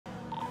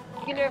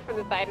You can do it from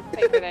the side. It's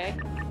safer there.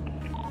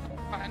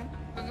 Fine.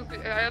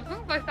 As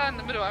long as I stand in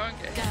the middle, I won't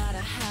get hit.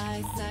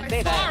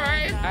 Say that.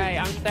 Right? Alright,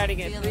 I'm starting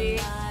it. 3,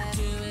 2,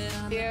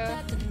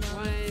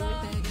 1,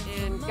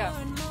 and go.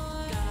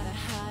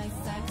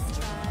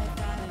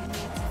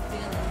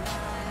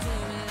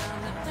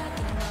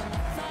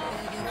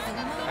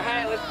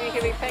 Alright, let's see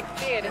who we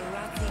texted.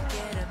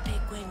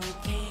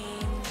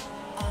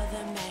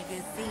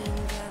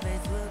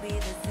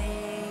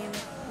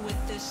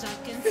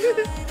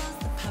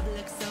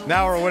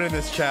 Now we're winning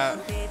this chat.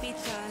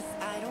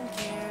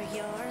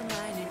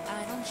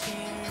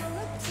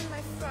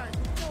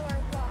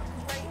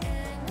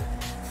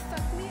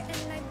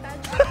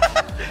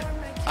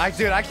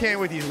 Dude, I can't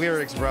with these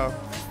lyrics, bro.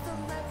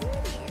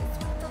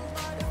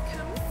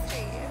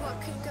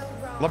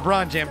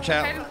 LeBron jam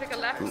chat.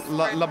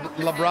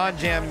 LeBron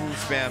jam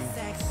spam.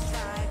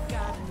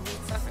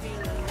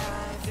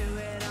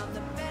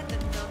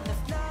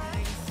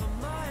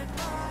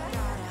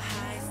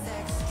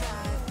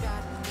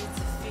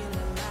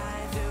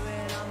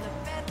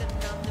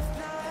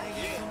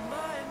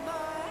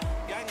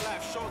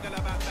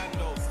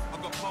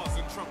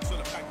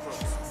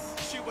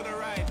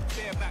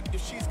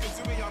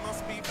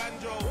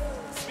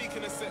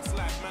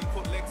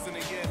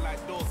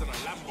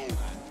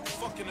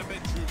 In the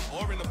bedroom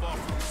or in the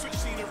bathroom, switch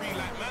scenery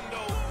like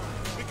Mando.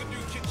 We can do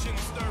kitchen,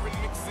 stirring,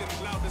 mixing,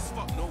 loud as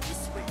fuck, no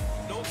whispering.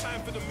 No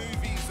time for the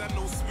movies and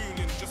no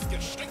spooning, just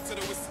get straight to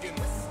the whisking.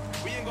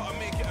 We ain't gotta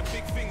make it a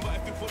big thing, but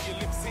if you put your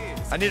lips here,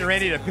 I need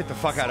Randy to pit the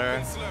fuck out of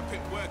her. Slurp it,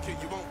 work it,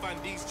 you won't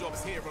find these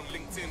jobs here on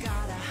LinkedIn.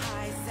 Got a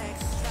high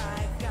sex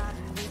drive, got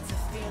a need to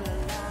feel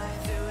alive.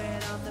 Do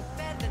it on the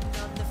bed and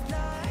on the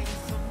fly.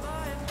 For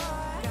more and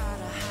more. Got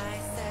a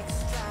high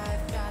sex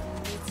drive, got a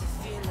need to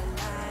feel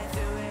alive.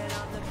 Do it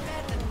on the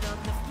bed and on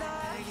the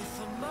fly.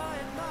 For more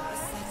and more.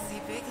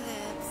 Sexy big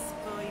lips,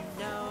 boy, you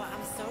know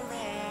I'm so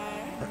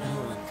rare. No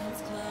one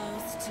comes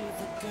close to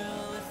the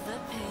girl with the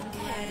pink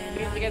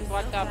hair. You guys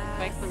watch out for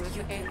spikes on this,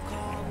 okay?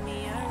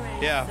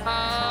 Yeah.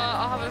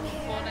 I'll have a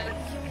corner.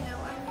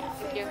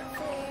 Thank you.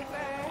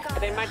 But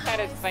they might try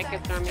to spike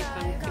us on me, so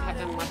you have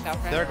them watch out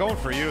for it. They're going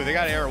for you. They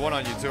got Air 1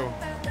 on you, too.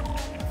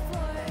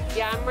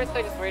 Yeah, I'm more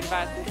so just worried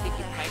about since he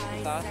keeps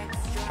spiking us off.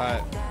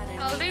 Alright.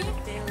 I'll leave.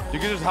 You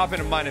can just hop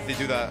into mine if they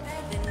do that.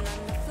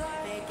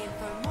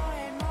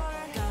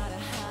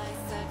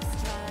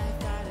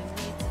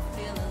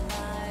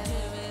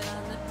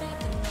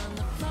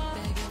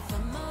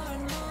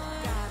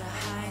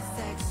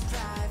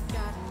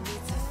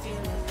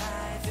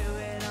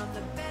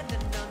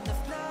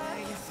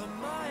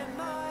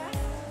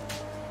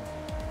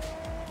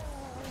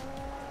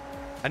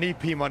 I need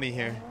P money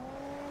here.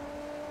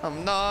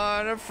 I'm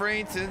not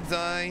afraid to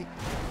die.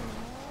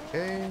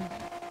 Hey.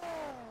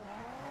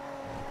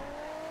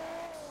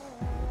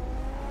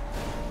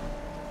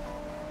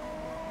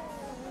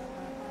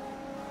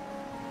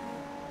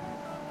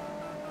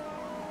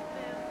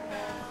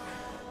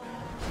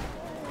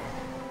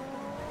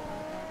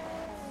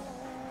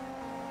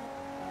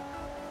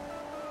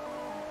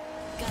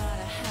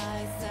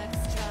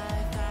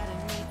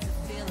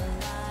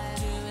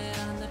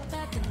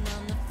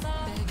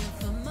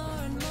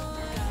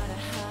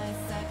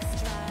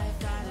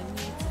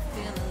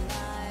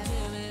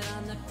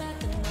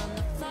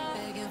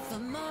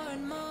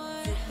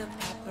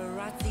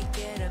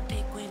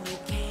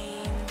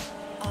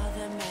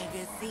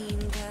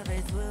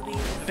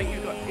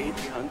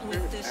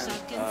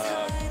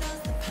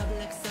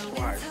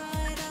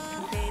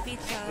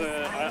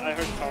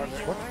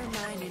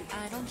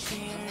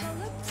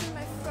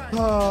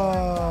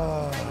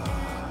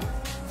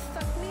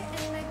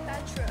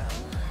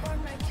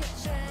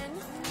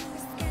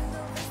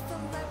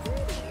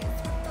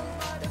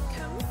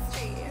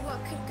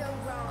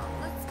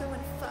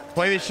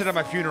 Play this shit at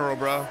my funeral,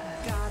 bro.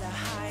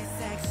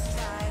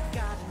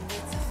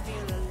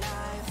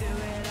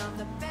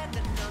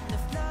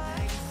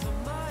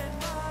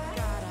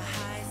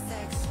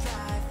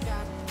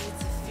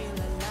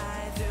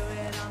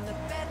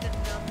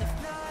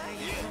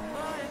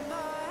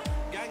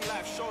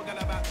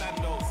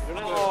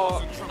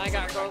 Oh, I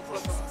got girls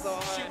looking so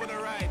hard.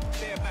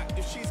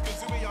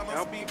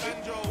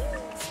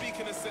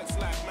 Speaking of sex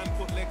life, man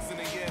put legs in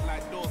the air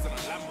like doors in a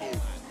Lambo.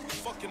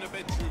 Fuck in the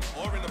bedroom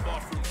or in the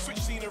bathroom. Switch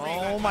scenery.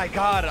 Oh my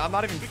god, I'm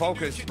not even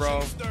focused, bro.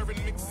 Yeah,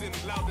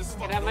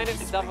 that might have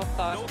been double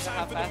thought to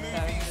how fast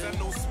that is.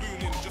 No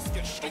spooning, just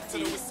get straight to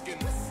the whisking.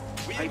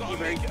 We ain't gotta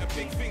make it a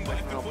big thing, but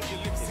if you put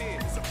your lips here,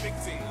 it's a big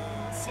thing.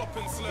 Slop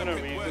and slurp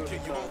it, work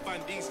it, you won't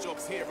find these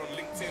jobs here on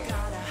LinkedIn.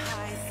 Got a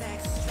high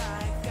sex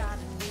drive, got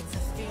a need to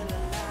feel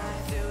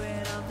alive. Do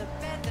it on the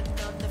bed and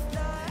on the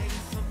fly.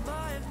 For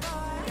more and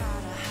more.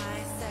 Got a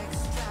high sex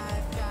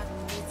drive, got a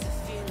need to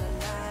feel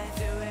alive.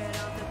 Do it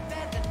on the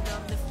bed and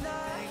on the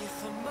fly.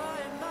 For more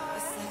and more.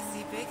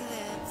 Sexy big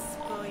lips,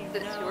 boy, you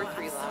know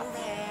I'm so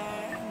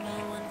rare. No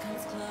one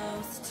comes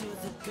close to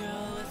the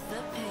girl with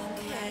the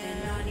pink hair.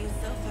 Heading on you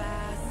so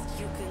fast,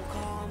 you can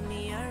call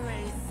me a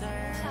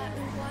racer.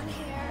 Platinum blonde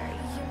hair,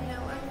 you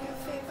know I'm your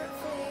favorite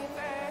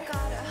flavor.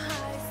 Got a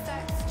high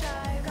sex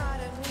drive, got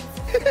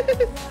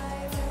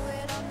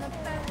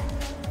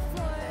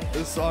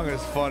This song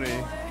is funny.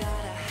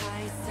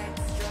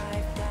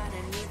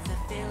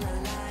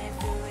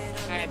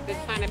 Alright,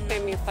 they're trying to play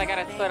me, so I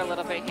gotta sweat a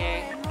little bit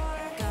here.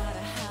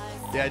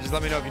 Yeah, just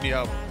let me know if you need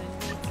help.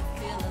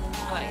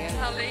 I like it.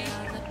 Holly.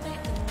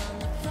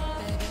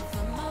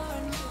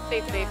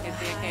 Stay safe,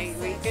 Izzy, okay?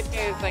 We good to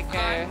is like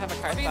have a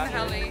car Being stop.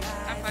 Holly.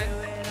 I'm fine.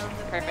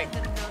 Perfect.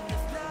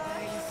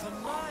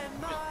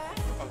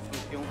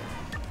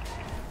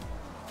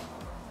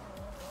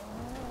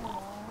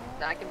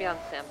 I can be on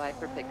standby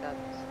for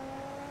pickups.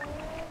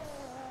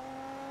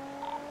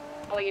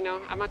 I'll let you know.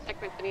 I'm on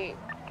checkpoint 28.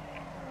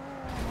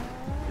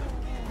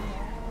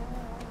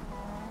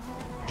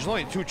 There's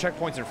only 2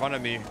 checkpoints in front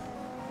of me.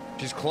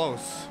 She's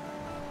close.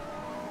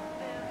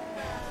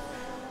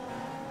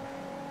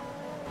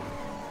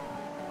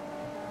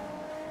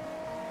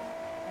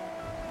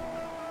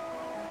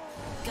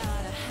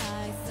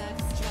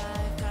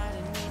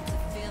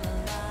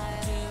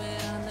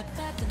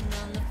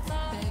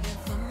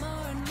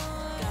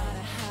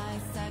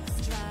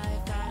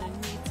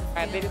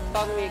 Alright, they just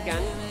stalled me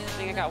again.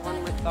 I think I got one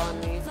more stall on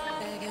me.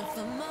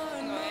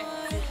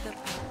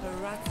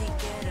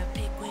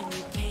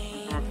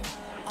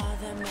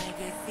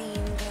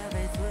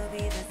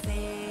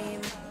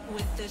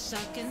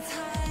 Shocking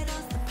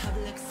titles, the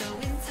public so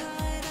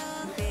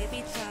entitled.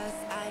 Baby, trust,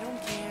 I don't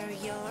care.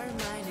 You're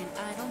mine and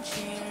I don't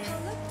share.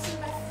 Pull up to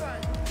my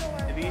front door.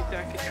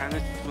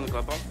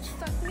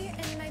 Fuck me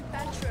in my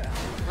bedroom.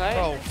 What?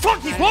 Bro, fuck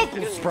these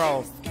locals,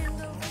 bro.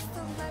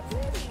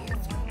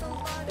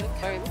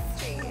 Sorry.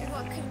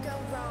 What could go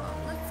wrong?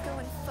 Let's go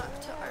and fuck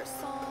to our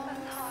song.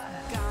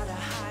 Got a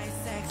high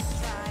sex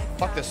drive.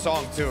 Fuck this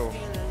song too.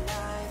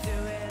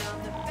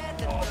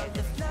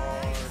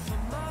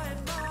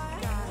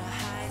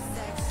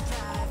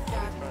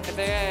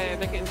 They're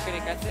getting pretty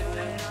aggressive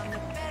now.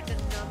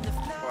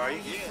 Why?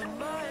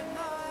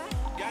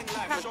 Gang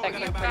life, showing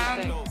like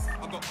bandos.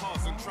 I got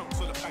cars and trunks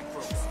full of bank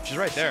rolls. She's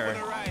right there.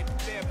 You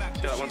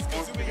guys want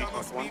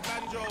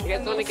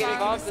to get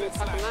involved in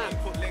fucking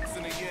that? Put legs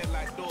in the air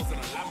like doors in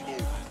a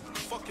Lambo.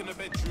 Fuck in the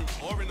bedroom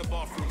or in the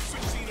bathroom.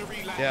 Switch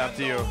scenery like Yeah, up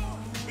to you.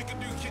 we can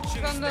do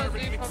kitchen From the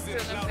stirring, Pop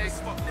mixing, loud Olympics. as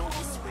fuck, no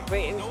whispering.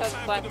 Wait until it's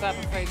flat up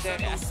before I do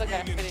it. I still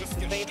gotta finish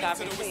the bait,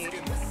 obviously.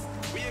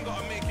 We ain't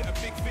gotta make it a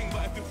big thing,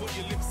 but if you put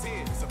your lips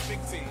here, it's a big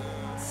thing.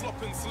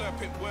 Slop and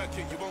slurp it, work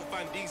it, you won't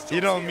find these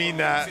You don't mean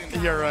that.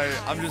 You're right.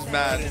 I'm just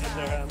mad.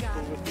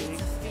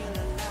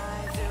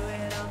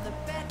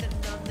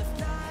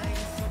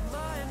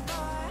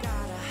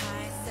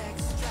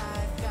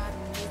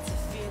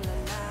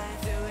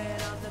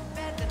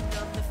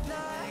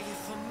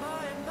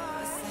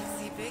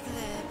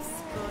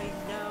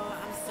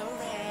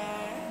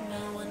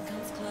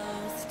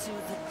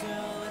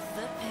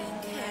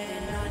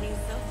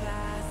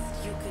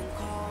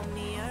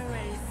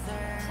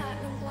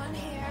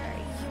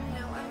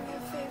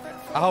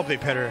 I hope they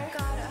pit her.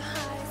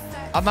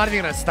 I'm not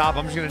even gonna stop.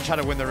 I'm just gonna try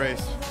to win the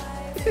race.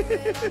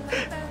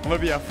 I'm gonna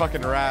be a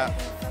fucking rat.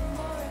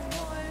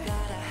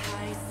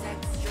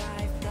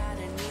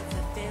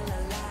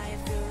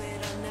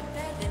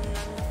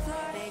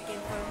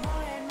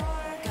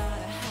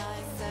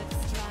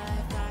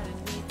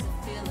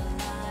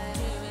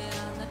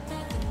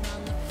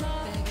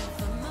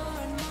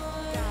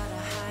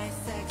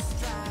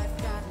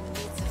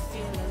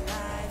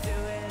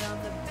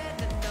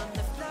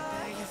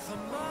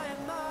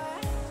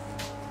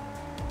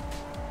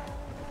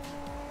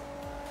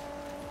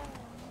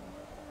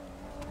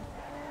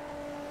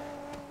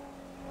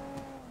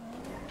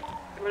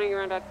 Running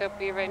around out there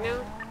for you right now.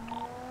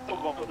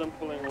 One of them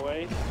pulling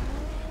away.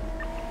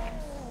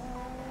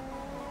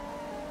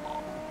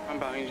 I'm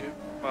behind you.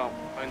 Well,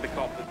 behind the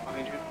cop that's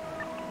behind you.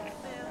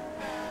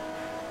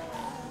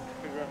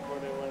 Figure out where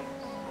they went.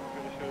 I'm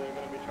pretty sure they're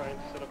going to be trying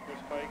to set up their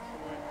spikes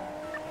somewhere.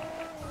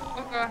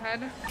 Oh, go ahead.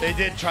 They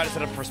did try to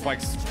set up for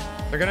spikes.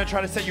 They're gonna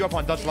try to set you up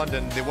on Dutch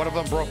London. One of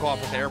them broke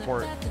off at the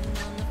airport.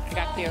 I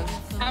got you.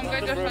 I'm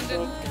good, Dutch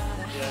London.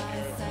 Yeah,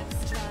 here.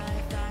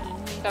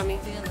 Tell me.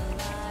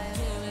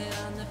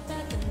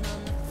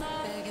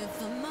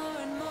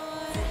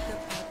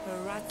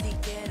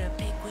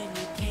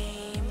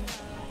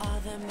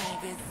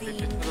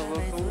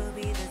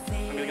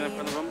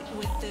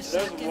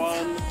 There's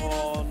one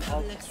on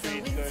Alta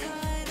Street going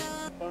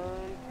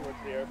towards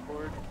the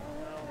airport.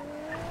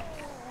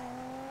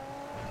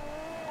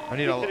 I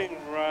need a.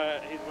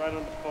 He's right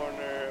on the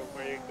corner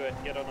where you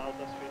get on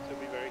Alta Street, so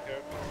be very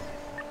careful.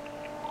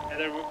 And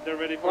they're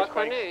ready for What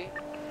spikes.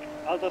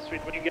 corner? Alta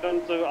Street, when you get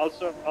onto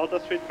Alta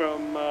Street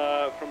from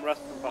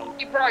Reston Pound.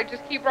 Keep right,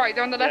 just keep right,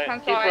 they're on the left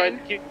hand keep side.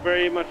 Right, keep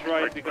very much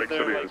right Spike because to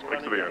they're the like end,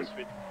 spike to running the down end. the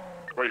street.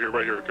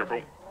 Right here,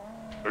 careful.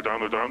 They're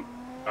down.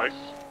 Nice.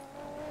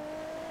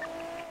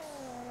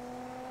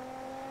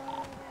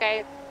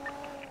 Okay.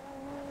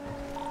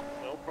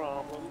 No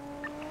problem.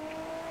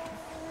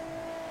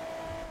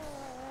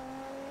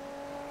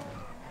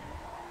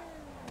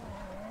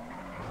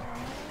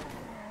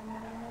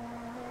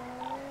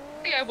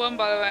 I think I won,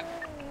 by the way.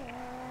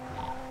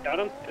 I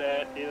don't see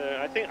that either.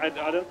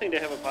 I don't think they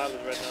have a pilot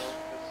right now.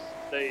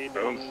 'Cause they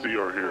don't see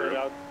or hear put it.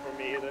 out for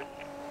me either.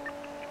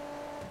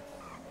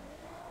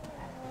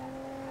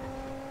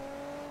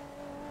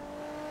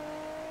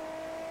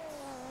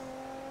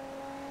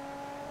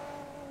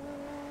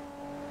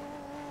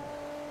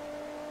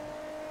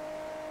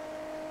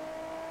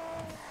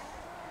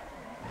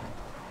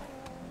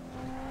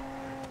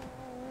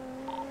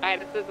 Alright,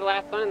 this is the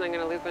last one and I'm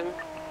gonna loop him.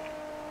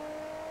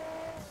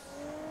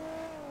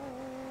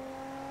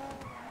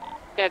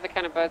 You guys are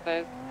kind of both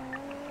those.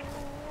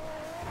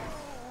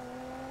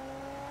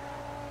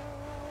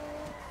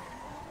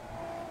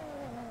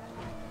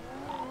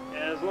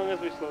 Yeah, as long as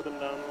we slow them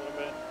down a little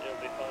bit,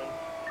 it'll be fine.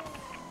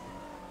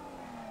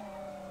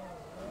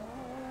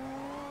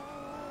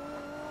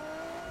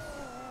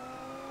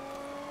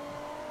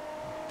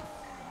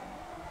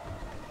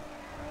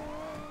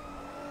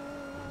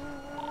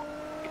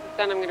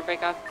 Then I'm gonna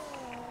break off.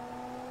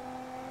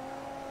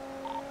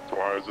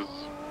 Suarez is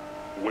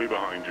way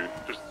behind you.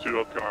 Just 2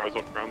 up cars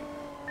up front.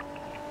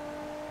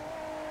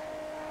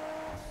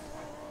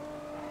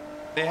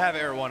 They have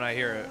Air 1, I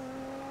hear it.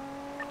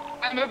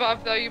 I'm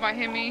above though, you might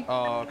hear me.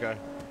 Oh, okay.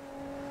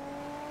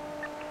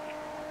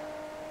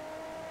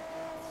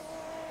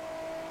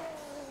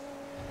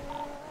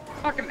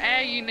 Fucking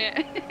air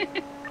unit.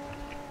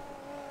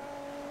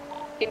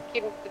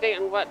 Keep up to date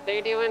on what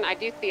they're doing. I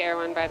do see Air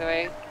 1, by the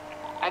way.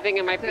 I think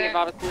it might be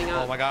about something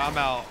else. Oh my god, I'm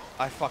out.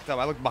 I fucked up.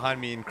 I looked behind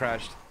me and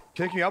crashed.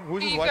 Pick me up.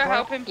 Who's this You white go car?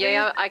 help him, please.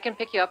 Yeah, I can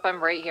pick you up.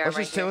 I'm right here.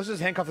 Let's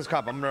just handcuff this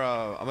cop. I'm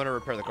gonna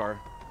repair the car.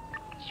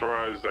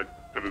 Suarez, I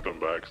did it done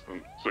by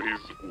accident, so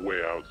he's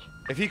way out.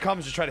 If he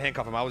comes, just try to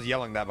handcuff him. I was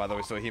yelling that, by the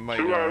way, so he might.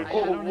 2 out.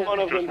 Oh, one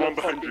of them Just one got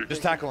behind you.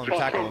 Just tackle him. Just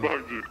Tackle one him.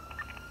 behind you.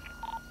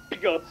 He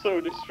got so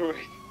destroyed.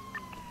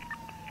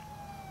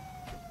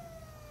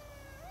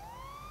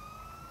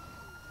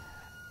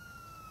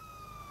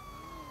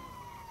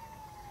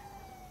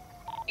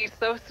 He's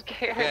so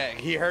scared. Yeah,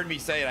 he heard me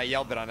say it. I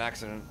yelled it on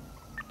accident.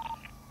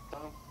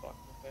 Oh, fuck,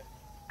 okay.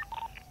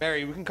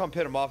 Mary, we can come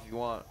pit him off if you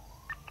want.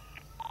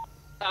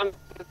 I'm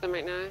with them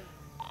right now.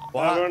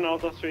 Well, We're on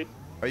Alta Street.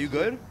 are you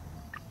good?